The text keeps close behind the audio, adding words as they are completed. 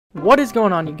What is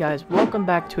going on, you guys? Welcome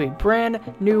back to a brand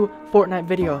new Fortnite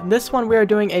video. In this one we are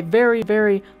doing a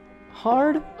very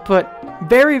hard but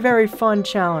very fun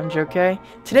challenge, okay?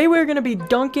 Today we're going to be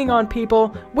dunking on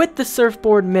people with the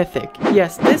surfboard mythic.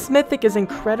 Yes, this mythic is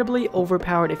incredibly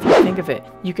overpowered if you think of it.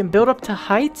 You can build up to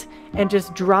height and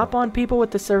just drop on people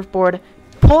with the surfboard,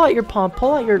 pull out your palm,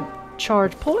 pull out your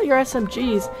charge, pull out your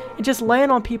SMGs, and just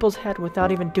land on people's head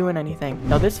without even doing anything.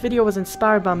 Now this video was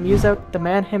inspired by MYTHIC, the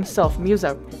man himself.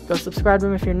 MYTHIC, go subscribe to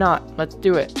him if you're not. Let's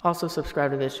do it. Also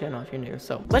subscribe to this channel if you're new.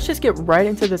 So let's just get right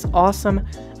into this awesome,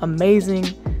 amazing,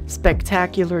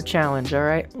 spectacular challenge. All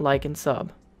right, like and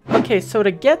sub. Okay, so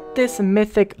to get this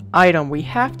mythic item, we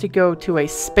have to go to a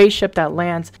spaceship that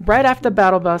lands right after the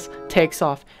battle bus takes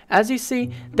off. As you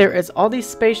see, there is all these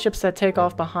spaceships that take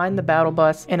off behind the battle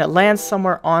bus, and it lands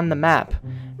somewhere on the map.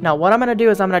 Now, what I'm going to do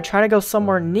is I'm going to try to go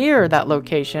somewhere near that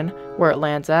location where it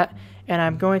lands at, and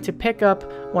I'm going to pick up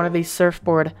one of these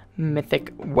surfboard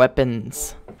mythic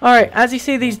weapons. Alright, as you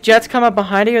see, these jets come up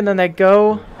behind you, and then they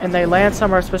go and they land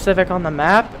somewhere specific on the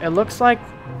map. It looks like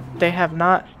they have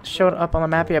not showed up on the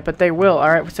map yet, but they will.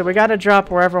 Alright, so we gotta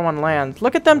drop where everyone lands.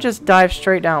 Look at them just dive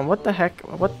straight down. What the heck?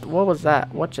 What was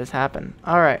that? What just happened?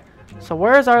 Alright, so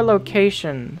where's our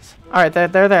locations? Alright, they're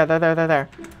there.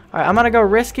 Alright, I'm gonna go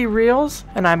risky reels,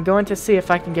 and I'm going to see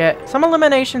if I can get some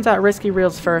eliminations at risky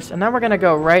reels first, and then we're gonna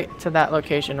go right to that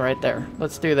location right there.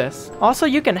 Let's do this. Also,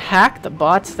 you can hack the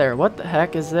bots there. What the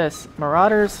heck is this?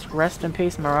 Marauders, rest in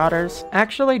peace, Marauders.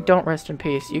 Actually, don't rest in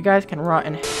peace. You guys can rot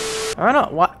in. I don't know.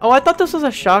 What? Oh, I thought this was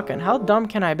a shotgun. How dumb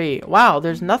can I be? Wow,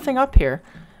 there's nothing up here.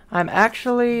 I'm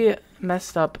actually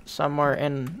messed up somewhere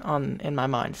in my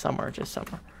mind. Just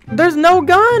somewhere. There's no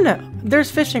gun. There's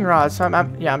fishing rods. So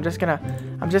I'm just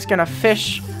gonna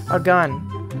fish a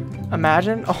gun.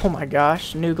 Imagine. Oh my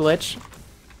gosh, new glitch.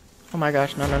 Oh my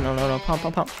gosh, no.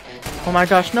 Pump. Oh my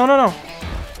gosh, no.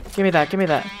 Give me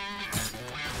that.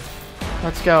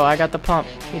 Let's go. I got the pump.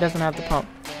 He doesn't have the pump.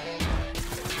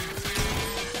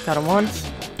 Got him once.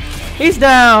 He's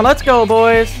down. Let's go,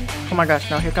 boys. Oh my gosh,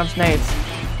 no. Here comes nades.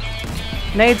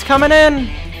 Nades coming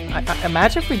in.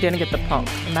 Imagine if we didn't get the pump.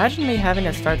 Imagine me having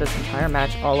to start this entire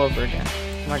match all over again.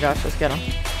 Oh my gosh, let's get him.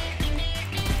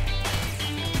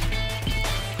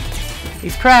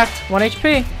 He's cracked. 1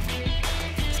 HP.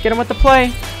 Let's get him with the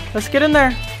play. Let's get in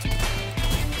there.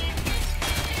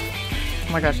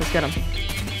 Oh my gosh, let's get him.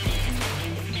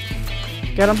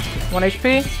 Get him. 1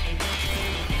 HP.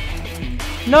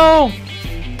 No!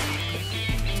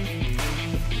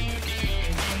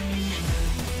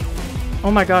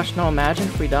 Oh my gosh, no, imagine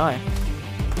if we die.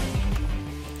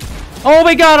 Oh,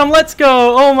 we got him! Let's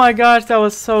go! Oh my gosh, that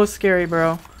was so scary,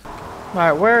 bro.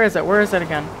 Alright, where is it? Where is it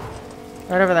again?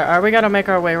 Right over there. Alright, we gotta make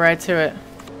our way right to it.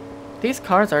 These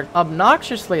cars are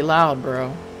obnoxiously loud,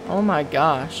 bro. Oh my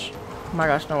gosh. Oh my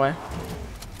gosh, no way.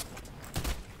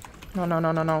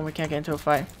 No. We can't get into a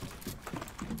fight.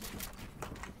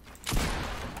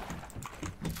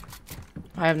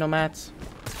 I have no mats.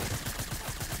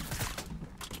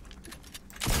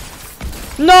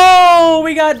 No!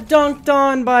 We got dunked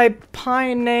on by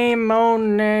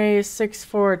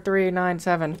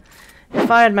Pinemone64397.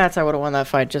 If I had mats, I would have won that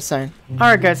fight, just saying.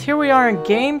 Alright guys, here we are in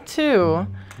game 2.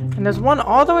 And there's one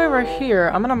all the way over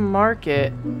here. I'm gonna mark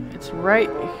it. It's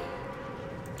right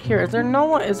here. Is there no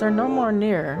more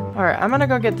near? Alright, I'm gonna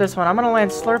go get this one. I'm gonna land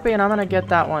Slurpee and I'm gonna get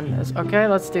that one. Okay,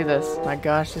 let's do this. My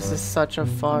gosh, this is such a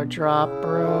far drop,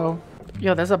 bro.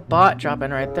 Yo, there's a bot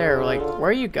dropping right there. Like,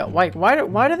 where you go? Like,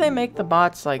 why do they make the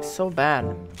bots like so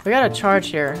bad? We got a charge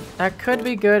here. That could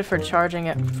be good for charging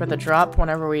it for the drop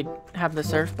whenever we have the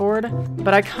surfboard.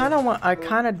 But I kind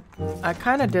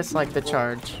of dislike the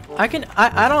charge. I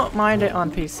don't mind it on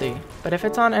PC, but if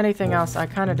it's on anything else, I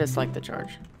kind of dislike the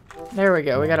charge. There we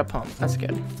go. We got a pump. That's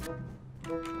good.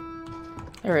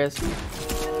 There he is.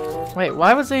 Wait,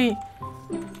 why was he?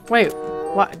 Wait.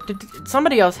 What? Did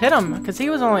somebody else hit him? Because he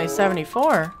was only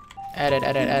 74. Edit.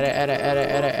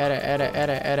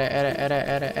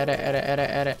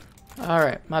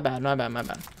 Alright, my bad.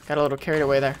 Got a little carried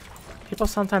away there. People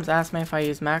sometimes ask me if I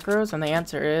use macros, and the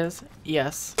answer is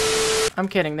yes. I'm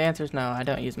kidding, the answer is no, I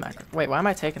don't use macros. Wait, why am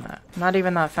I taking that? I'm not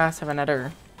even that fast of an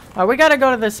editor. Oh, we gotta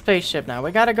go to this spaceship now.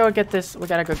 We gotta go get this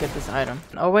item.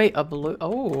 Oh wait, a blue.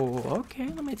 Oh, okay,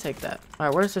 let me take that.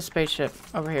 Alright, where's the spaceship?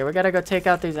 Over here. We gotta go take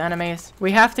out these enemies.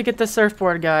 We have to get the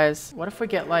surfboard, guys. What if we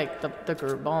get like the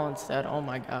group ball instead? Oh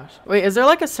my gosh. Wait, is there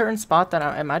like a certain spot that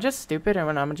am I just stupid and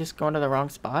when I'm just going to the wrong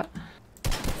spot?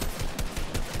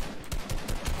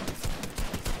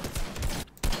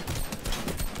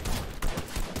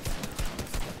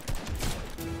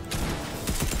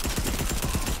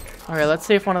 Alright, let's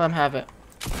see if one of them have it.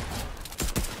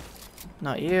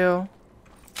 Not you.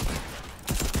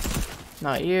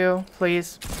 Not you,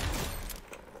 please.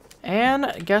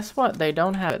 And guess what? They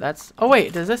don't have it. That's... Oh,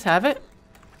 wait. Does this have it?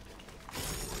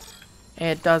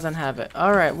 It doesn't have it.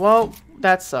 Alright, well,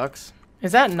 that sucks.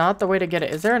 Is that not the way to get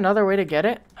it? Is there another way to get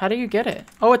it? How do you get it?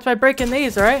 Oh, it's by breaking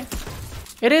these, right?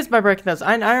 It is by breaking those.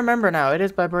 I remember now. It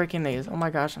is by breaking these. Oh my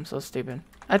gosh, I'm so stupid.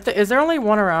 Is there only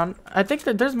one around? I think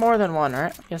that there's more than one,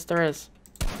 right? Yes, there is.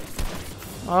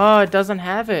 Oh, it doesn't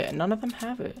have it. None of them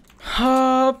have it.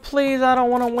 Oh, please, I don't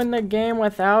want to win the game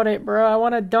without it, bro. I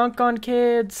want to dunk on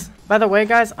kids. By the way,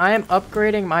 guys, I am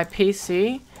upgrading my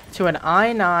PC to an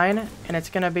i9, and it's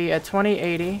going to be a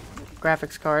 2080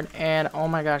 graphics card. And oh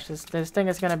my gosh, this thing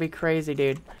is going to be crazy,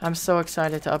 dude. I'm so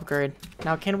excited to upgrade.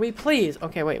 Now, can we please...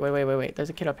 Okay, wait. There's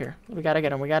a kid up here. We got to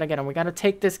get him. We got to get him. We got to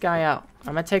take this guy out.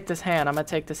 I'm going to take this hand. I'm going to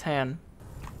take this hand.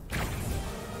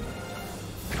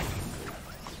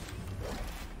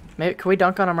 Maybe, can we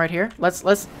dunk on him right here? Let's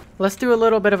do a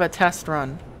little bit of a test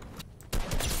run.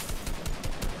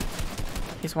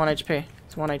 He's 1 HP.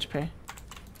 He's 1 HP.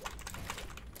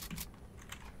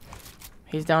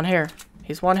 He's down here.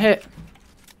 He's 1 hit.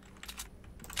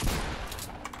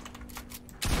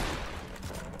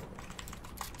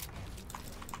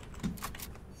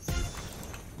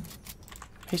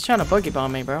 He's trying to boogie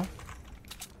bomb me, bro.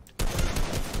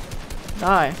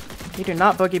 Die. You do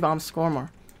not boogie bomb score more.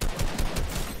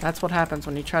 That's what happens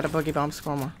when you try to boogie bomb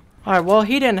score more. Alright, well,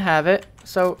 he didn't have it.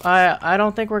 So, I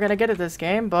don't think we're going to get it this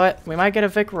game, but we might get a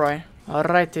Vic Roy.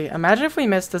 Alrighty. Imagine if we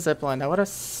missed the zipline. That would have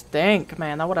stink,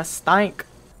 man. That would have stank.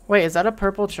 Wait, is that a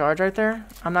purple charge right there?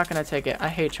 I'm not going to take it. I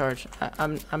hate charge.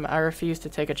 I refuse to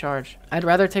take a charge. I'd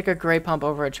rather take a gray pump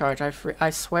over a charge. I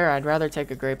swear I'd rather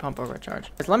take a gray pump over a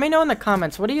charge. Let me know in the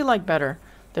comments, what do you like better?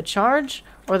 The charge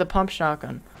or the pump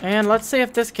shotgun? And let's see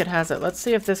if this kid has it. Let's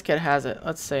see if this kid has it.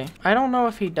 Let's see. I don't know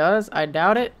if he does. I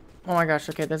doubt it. Oh my gosh.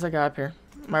 Okay, there's a guy up here.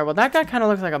 Alright, well, that guy kind of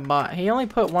looks like a bot. He only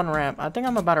put 1 ramp. I think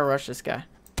I'm about to rush this guy.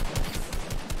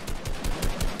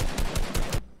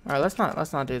 Alright, let's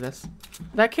not do this.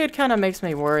 That kid kind of makes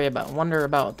me wonder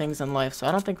about things in life, so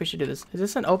I don't think we should do this. Is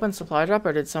this an open supply drop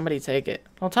or did somebody take it?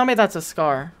 Don't tell me that's a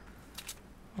scar.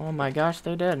 Oh my gosh,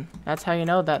 they did. That's how you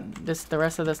know that the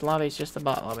rest of this lobby is just a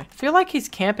bot lobby. I feel like he's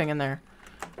camping in there.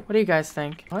 What do you guys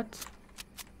think? What?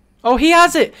 Oh, he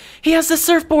has it! He has the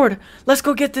surfboard! Let's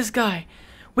go get this guy!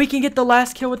 We can get the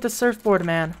last kill with the surfboard,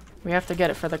 man. We have to get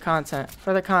it for the content.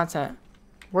 For the content.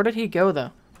 Where did he go,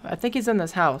 though? I think he's in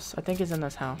this house. I think he's in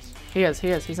this house. He is.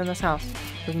 He's in this house.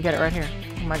 We can get it right here.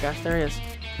 Oh my gosh, there he is.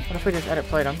 What if we just edit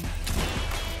played him?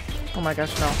 Oh my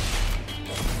gosh, no.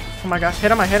 Oh my gosh,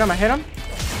 hit him, I hit him.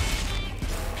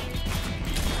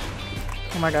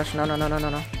 Oh my gosh,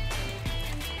 no.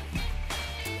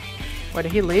 Wait,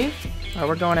 did he leave? Oh,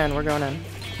 we're going in. Oh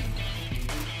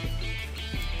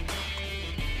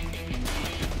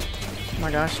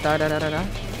my gosh, die.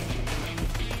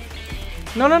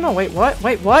 No, wait,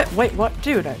 what?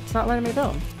 Dude, it's not letting me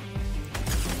build.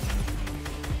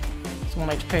 It's 1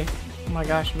 HP. Oh my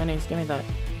gosh, minis, give me that.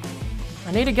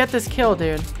 I need to get this kill,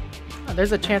 dude. Oh,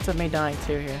 there's a chance of me dying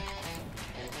too here.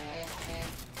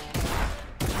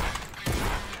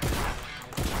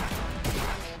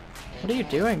 What are you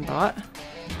doing, bot?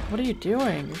 What are you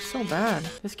doing? You're so bad.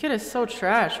 This kid is so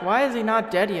trash. Why is he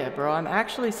not dead yet, bro? I'm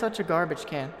actually such a garbage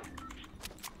can.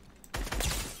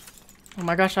 Oh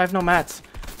my gosh, I have no mats.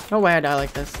 No way I die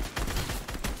like this.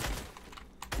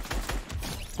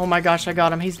 Oh my gosh, I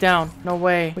got him. He's down. No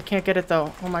way. We can't get it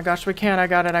though. Oh my gosh, we can. I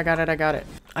got it.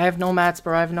 I have no mats,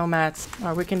 bro. I have no mats.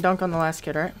 Alright, we can dunk on the last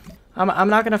kid, right? I'm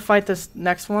not gonna fight this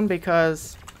next one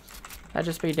because that'd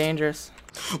just be dangerous.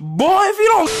 Boy, if you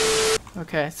don't...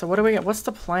 Okay, so what do we get? What's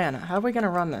the plan? How are we gonna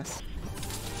run this?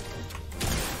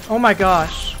 Oh my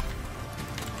gosh.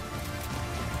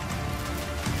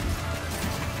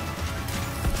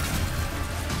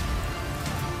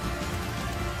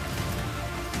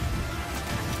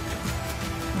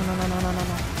 No.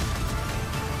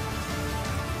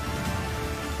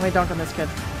 Let me dunk on this kid.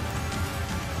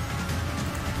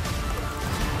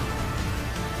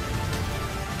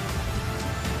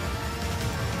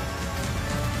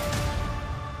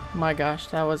 Oh my gosh,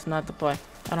 that was not the play.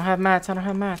 I don't have mats.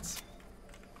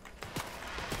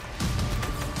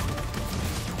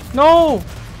 No!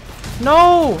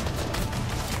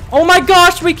 Oh my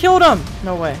gosh, we killed him!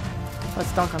 No way.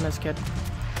 Let's dunk on this kid.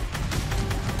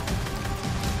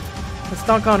 Let's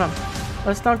dunk on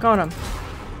him.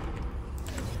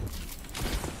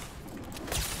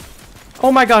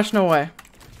 Oh my gosh, no way.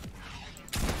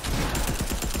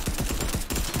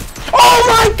 Oh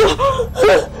my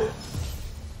god!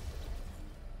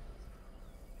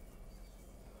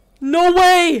 No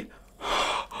way!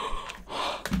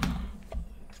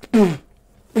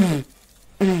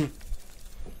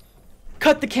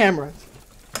 Cut the camera.